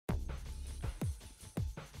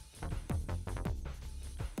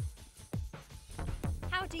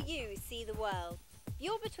do you see the world? If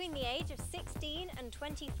you're between the age of 16 and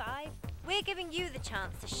 25, we're giving you the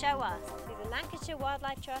chance to show us through the Lancashire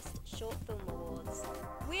Wildlife Trust Short Film Awards.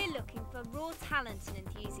 We're looking for raw talent and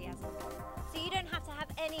enthusiasm, so you don't have to have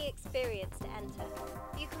any experience to enter.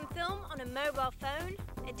 You can film on a mobile phone,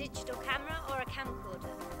 a digital camera or a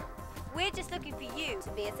camcorder. We're just looking for you to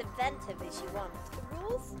be as inventive as you want. The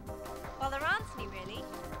rules? Well, there aren't any really,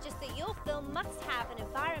 just that your film must have an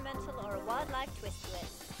environmental or a wildlife twist to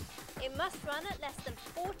it. It must run at less than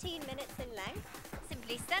 14 minutes in length.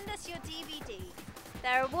 Simply send us your DVD.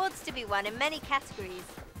 There are awards to be won in many categories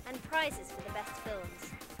and prizes for the best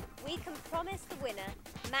films. We can promise the winner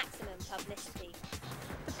maximum publicity.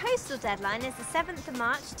 The postal deadline is the 7th of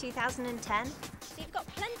March 2010, so you've got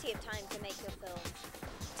plenty of time to make your film.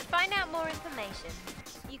 To find out more information,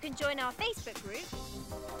 you can join our Facebook group,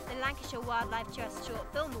 the Lancashire Wildlife Trust Short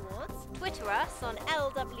Film Awards, Twitter us on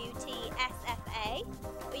LWTSFA,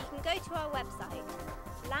 or you can go to our website,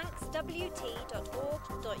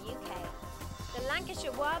 lancswt.org.uk. The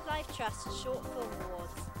Lancashire Wildlife Trust Short Film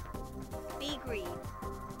Awards. Be green,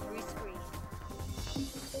 Bruce Green.